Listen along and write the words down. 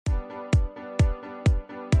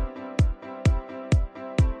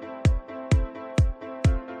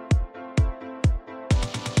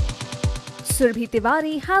Surbhi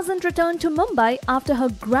Tiwari hasn't returned to Mumbai after her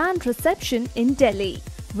grand reception in Delhi.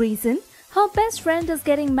 Reason? Her best friend is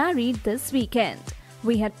getting married this weekend.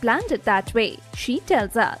 We had planned it that way, she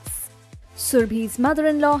tells us. Surbhi's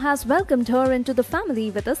mother-in-law has welcomed her into the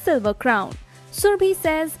family with a silver crown. Surbhi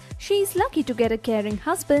says she's lucky to get a caring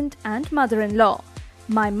husband and mother-in-law.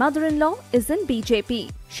 My mother-in-law is in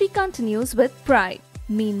BJP, she continues with pride.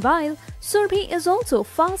 Meanwhile, Surbhi is also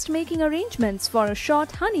fast making arrangements for a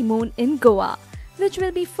short honeymoon in Goa, which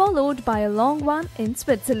will be followed by a long one in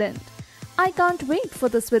Switzerland. I can't wait for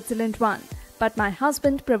the Switzerland one, but my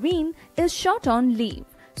husband Praveen is short on leave,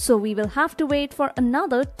 so we will have to wait for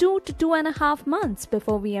another 2 to 2.5 months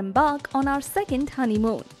before we embark on our second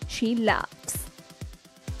honeymoon, she laughs.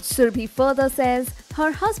 Surbhi further says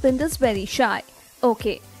her husband is very shy.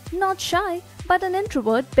 Okay, not shy, but an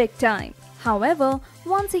introvert big time. However,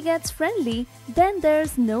 once he gets friendly, then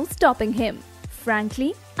there's no stopping him.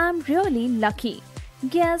 Frankly, I'm really lucky.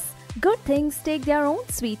 Guess good things take their own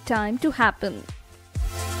sweet time to happen.